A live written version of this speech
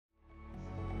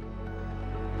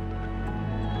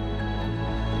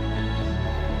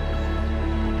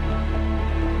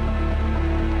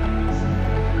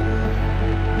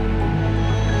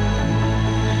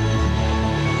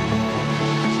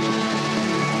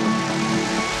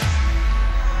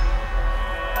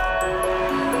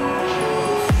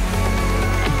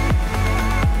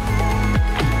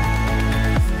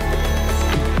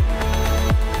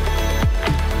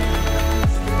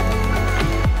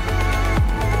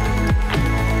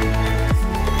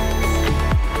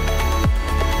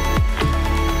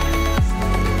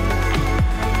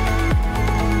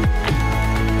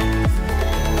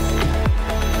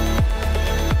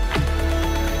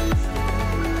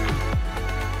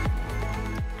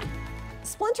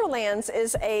Splinterlands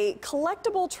is a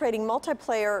collectible trading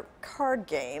multiplayer card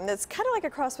game that's kind of like a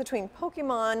cross between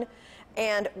Pokemon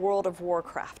and World of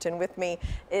Warcraft. And with me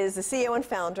is the CEO and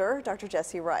founder, Dr.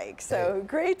 Jesse Reich. So hey.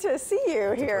 Great to see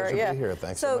you here. It's a pleasure to be here.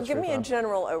 Thanks so much. So give me a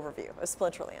general overview of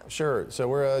Splinterlands. Sure. So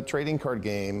we're a trading card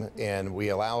game, and we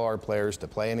allow our players to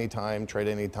play anytime, trade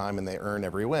anytime, and they earn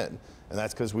every win. And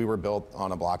that's because we were built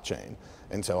on a blockchain.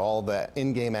 And so all the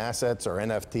in-game assets are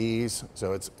NFTs.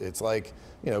 So it's like,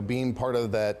 you know, being part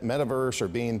of that metaverse or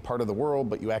being part of the world,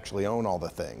 but you actually own all the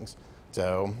things.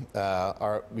 So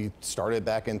we started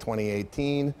back in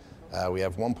 2018. We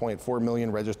have 1.4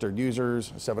 million registered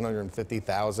users,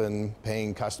 750,000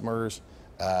 paying customers.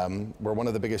 We're one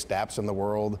of the biggest dApps in the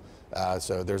world.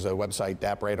 So there's a website,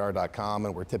 dapradar.com,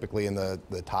 and we're typically in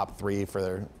the top 3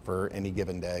 for any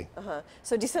given day.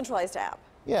 So decentralized app.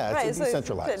 Yeah, it's right,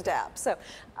 decentralized. So dApp.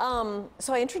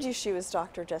 So I introduced you as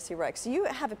Dr. Jesse Reich. So you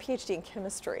have a PhD in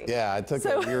chemistry. Yeah, I took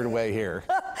a weird way here.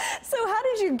 So how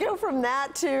did you go from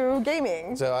that to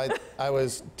gaming? So I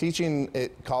was teaching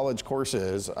college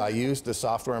courses. I used the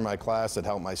software in my class that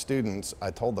helped my students. I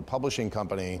told the publishing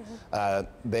company,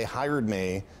 they hired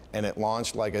me, and it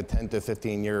launched like a 10 to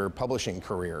 15 year publishing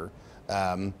career.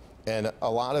 And a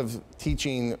lot of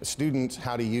teaching students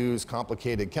how to use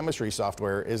complicated chemistry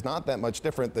software is not that much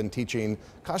different than teaching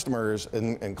customers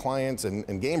and clients and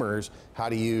gamers how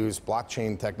to use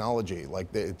blockchain technology.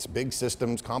 Like it's big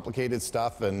systems, complicated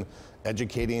stuff, and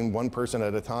educating one person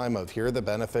at a time of here are the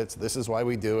benefits, this is why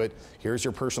we do it, here's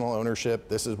your personal ownership,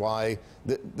 this is why,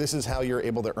 this is how you're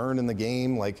able to earn in the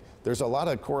game. Like there's a lot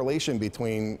of correlation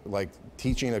between like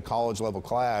teaching a college level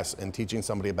class and teaching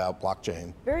somebody about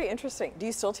blockchain. Very interesting. Do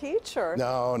you still teach or?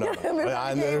 No. There's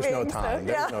no time. So,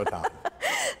 There's no time.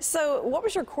 So what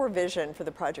was your core vision for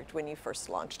the project when you first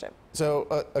launched it?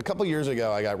 So a couple years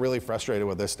ago, I got really frustrated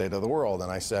with this state of the world,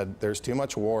 and I said, there's too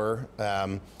much war,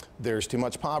 there's too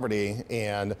much poverty,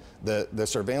 and the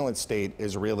surveillance state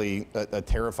is really a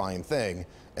terrifying thing.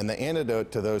 And the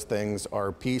antidote to those things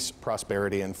are peace,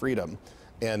 prosperity, and freedom.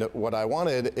 And what I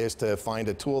wanted is to find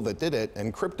a tool that did it,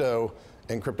 and crypto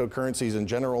and cryptocurrencies in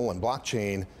general and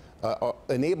blockchain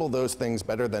enable those things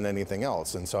better than anything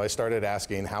else. And so I started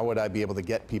asking, how would I be able to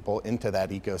get people into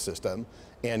that ecosystem?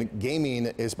 And gaming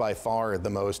is by far the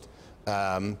most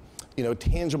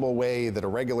tangible way that a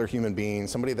regular human being,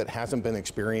 somebody that hasn't been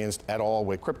experienced at all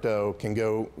with crypto, can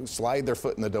go slide their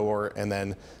foot in the door and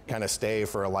then kind of stay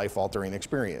for a life-altering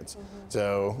experience.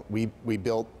 So we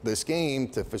built this game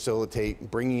to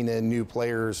facilitate bringing in new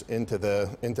players into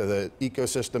the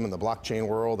ecosystem and the blockchain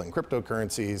world and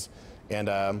cryptocurrencies.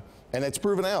 And it's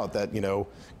proven out that, you know,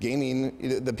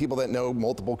 gaming, the people that know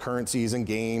multiple currencies and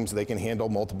games, they can handle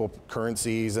multiple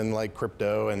currencies and like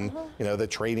crypto and, you know, the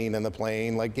trading and the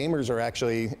playing. Like gamers are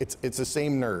actually, it's the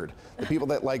same nerd. The people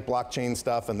that like blockchain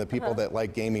stuff and the people that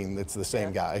like gaming, it's the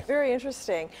same guy. Very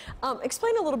interesting.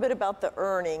 Explain a little bit about the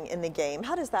earning in the game.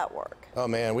 How does that work? Oh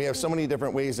man, we have so many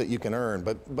different ways that you can earn,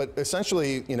 but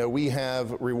essentially, you know, we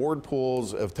have reward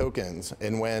pools of tokens,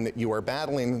 and when you are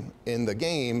battling in the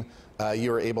game,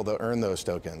 you are able to earn those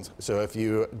tokens. So if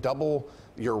you double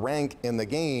your rank in the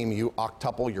game, you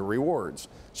octuple your rewards.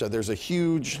 So there's a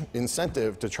huge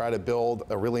incentive to try to build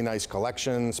a really nice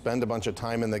collection, spend a bunch of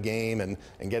time in the game, and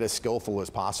get as skillful as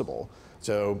possible.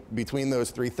 So between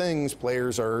those 3 things,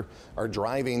 players are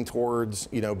driving towards,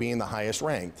 you know, being the highest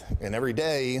ranked. And every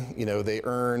day, you know, they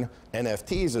earn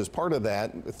NFTs as part of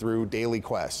that through daily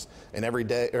quests. And every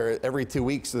day, or every 2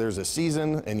 weeks, there's a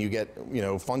season, and you get, you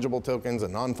know, fungible tokens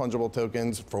and non-fungible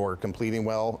tokens for competing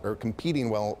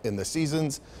well in the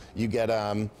seasons. You get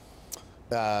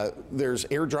there's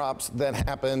airdrops that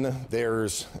happen,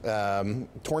 there's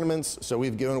tournaments, so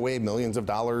we've given away millions of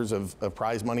dollars of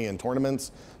prize money in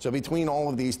tournaments. So between all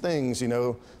of these things, you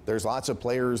know, there's lots of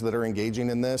players that are engaging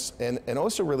in this, and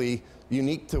also really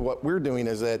unique to what we're doing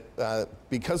is that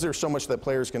because there's so much that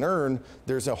players can earn,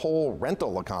 there's a whole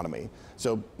rental economy.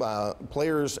 So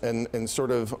players and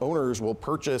sort of owners will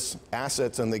purchase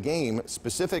assets in the game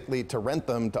specifically to rent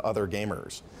them to other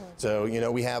gamers. So, you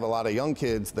know, we have a lot of young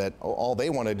kids that all they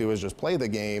want to do is just play the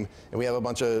game, and we have a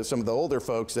bunch of some of the older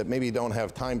folks that maybe don't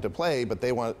have time to play, but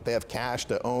they have cash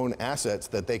to own assets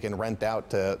that they can rent out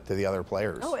to the other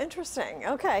players. Oh, interesting.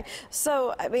 Okay.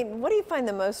 So, I mean, what do you find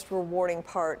the most rewarding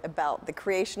part about the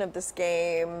creation of this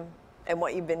game and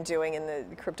what you've been doing in the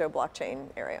crypto blockchain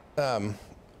area?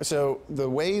 So the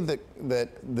way that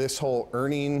this whole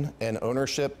earning and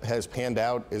ownership has panned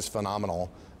out is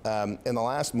phenomenal. In the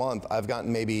last month, I've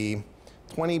gotten maybe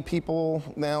 20 people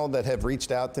now that have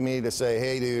reached out to me to say,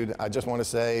 hey, dude, I just want to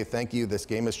say thank you. This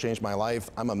game has changed my life.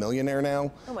 I'm a millionaire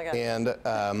now. Oh my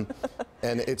God.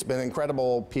 And it's been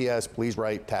incredible. PS, please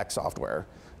write tax software.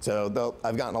 So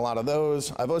I've gotten a lot of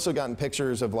those. I've also gotten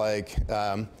pictures of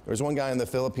there was one guy in the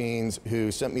Philippines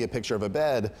who sent me a picture of a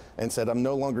bed and said, I'm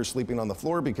no longer sleeping on the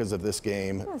floor because of this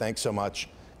game. Thanks so much.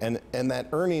 And that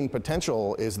earning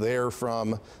potential is there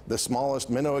from the smallest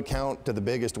minnow account to the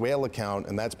biggest whale account,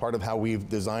 and that's part of how we've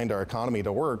designed our economy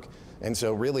to work. And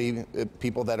so really,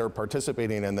 people that are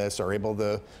participating in this are able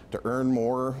to earn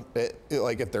more.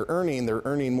 Like if they're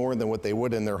earning more than what they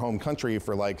would in their home country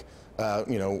for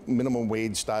minimum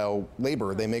wage style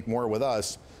labor. They make more with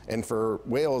us. And for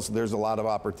whales, there's a lot of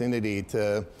opportunity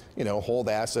to, hold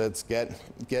assets, get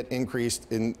increased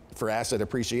for asset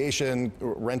appreciation,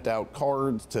 rent out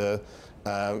cards, to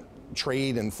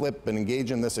trade and flip and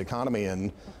engage in this economy.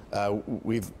 And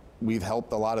we've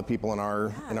helped a lot of people in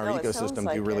our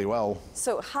ecosystem do really well.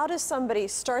 So how does somebody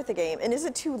start the game? And is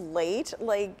it too late?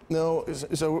 No,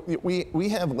 so we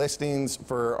have listings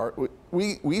for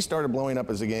we started blowing up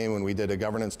as a game when we did a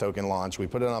governance token launch. We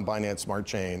put it on Binance Smart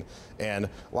Chain, and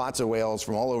lots of whales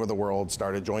from all over the world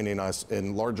started joining us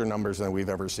in larger numbers than we've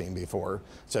ever seen before.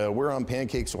 So we're on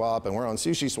PancakeSwap and we're on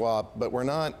SushiSwap, but we're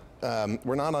not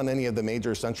on any of the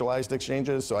major centralized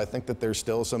exchanges, so I think that there's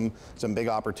still some big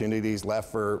opportunities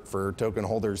left for token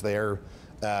holders there.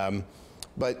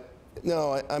 But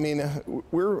no, I mean,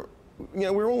 we're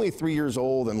only 3 years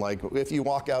old, and if you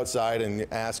walk outside and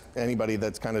ask anybody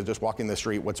that's kind of just walking the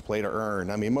street what's play to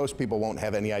earn, I mean, most people won't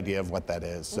have any idea of what that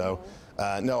is. So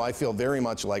no, I feel very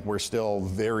much like we're still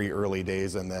very early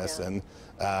days in this, and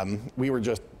we were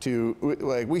just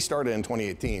we started in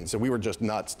 2018, so we were just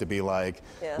nuts to be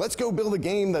let's go build a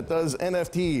game that does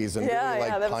NFTs and really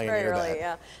that was pioneer very early,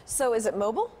 that. So is it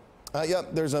mobile? Yep,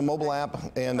 there's a mobile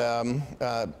app and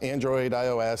Android,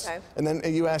 iOS. Okay. And then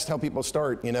you asked how people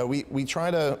start. We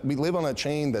live on a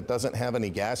chain that doesn't have any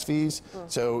gas fees,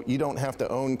 so you don't have to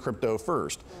own crypto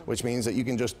first, which means that you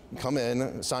can just come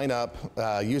in, sign up,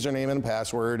 username and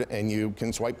password, and you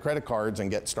can swipe credit cards and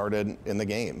get started in the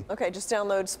game. Okay, just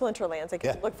download Splinterlands. I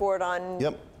can look for it on.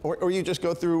 Yep. Or you just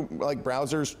go through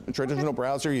browsers, traditional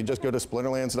browser, you just go to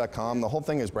splinterlands.com. The whole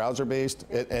thing is browser based,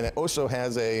 and it also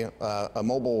has a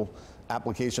mobile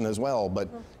application as well. But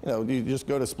you just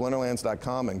go to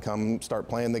splinterlands.com and come start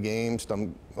playing the game,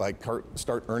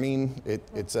 start earning.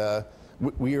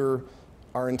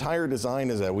 Our entire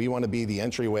design is that we want to be the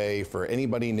entryway for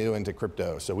anybody new into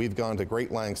crypto. So we've gone to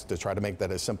great lengths to try to make that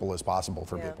as simple as possible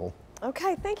for people.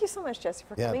 Okay, thank you so much, Jesse,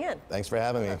 for coming in. Thanks for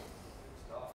having me.